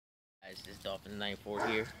Guys, this Dolphins 94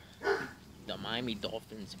 here. The Miami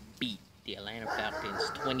Dolphins beat the Atlanta Falcons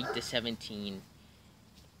 20-17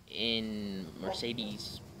 in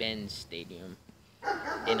Mercedes-Benz Stadium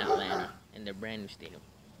in Atlanta, in their brand new stadium.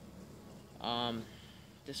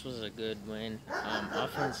 This was a good win.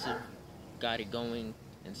 Offensive got it going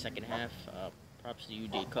in the second half. Props to you,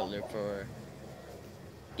 Jay Cutler, for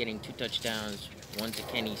getting 2 touchdowns, one to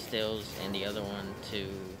Kenny Stills and the other one to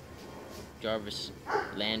Jarvis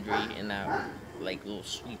Landry in that little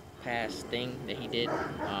sweep pass thing that he did.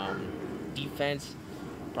 Defense,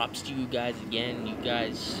 props to you guys again. You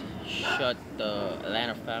guys shut the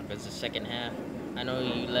Atlanta Falcons the second half. I know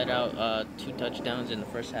you let out 2 touchdowns in the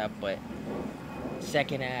first half, but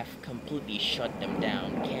second half completely shut them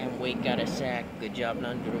down. Cam Wake got a sack. Good job,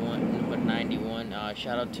 number 91.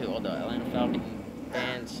 Shout out to all the Atlanta Falcons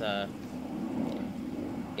fans. You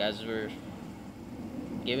guys were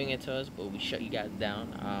giving it to us, but we shut you guys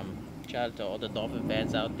down. Shout out to all the Dolphin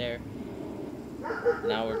fans out there.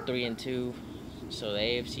 Now we're 3-2, so the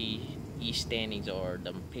AFC East standings are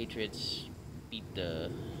the Patriots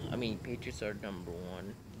Patriots are number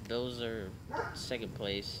 1. Those are second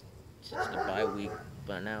place since the bye week,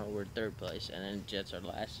 but now we're third place, and then Jets are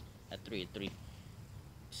last at 3-3.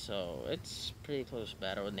 So it's pretty close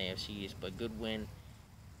battle in the AFC East, but good win.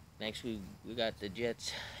 Next week we got the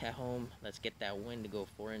Jets at home. Let's get that win to go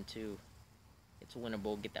 4-2. It's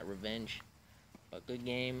winnable. Get that revenge. But good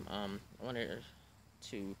game. I wanted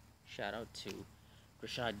to shout out to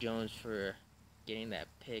Reshad Jones for getting that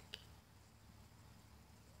pick.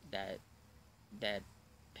 That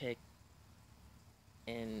pick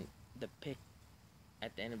and the pick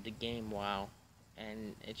at the end of the game. Wow.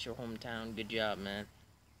 And it's your hometown. Good job, man.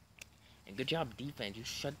 And good job defense. You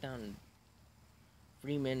shut down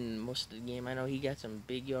Freeman most of the game. I know he got some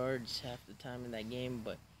big yards half the time in that game,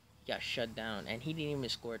 but he got shut down, and he didn't even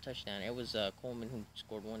score a touchdown. It was Coleman who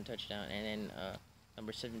scored 1 touchdown, and then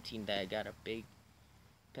number 17 that got a big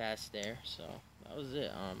pass there. So that was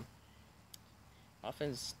it.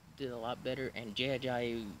 Offense did a lot better, and Jay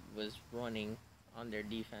Ajayi was running on their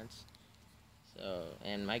defense. So,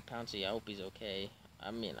 and Mike Pouncey, I hope he's okay.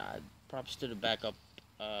 Props to the backup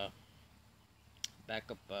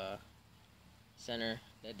center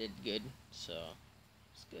that did good. So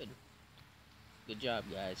it's good. Good job,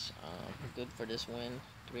 guys. Good for this win.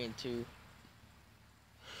 3-2.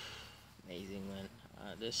 Amazing win.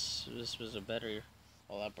 This was a better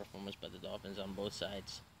all-out performance by the Dolphins on both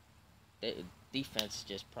sides. The defense,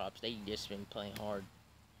 just props. They just been playing hard,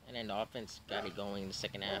 and then the offense got it going in the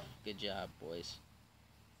second half. Good job, boys.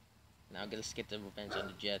 Now let's get the revenge on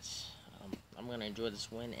the Jets. I'm gonna enjoy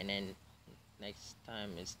this win, and then next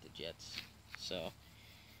time is the Jets. So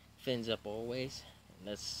fins up always. And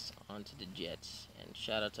let's on to the Jets. And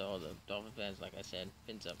shout out to all the Dolphin fans. Like I said,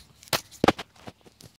 fins up.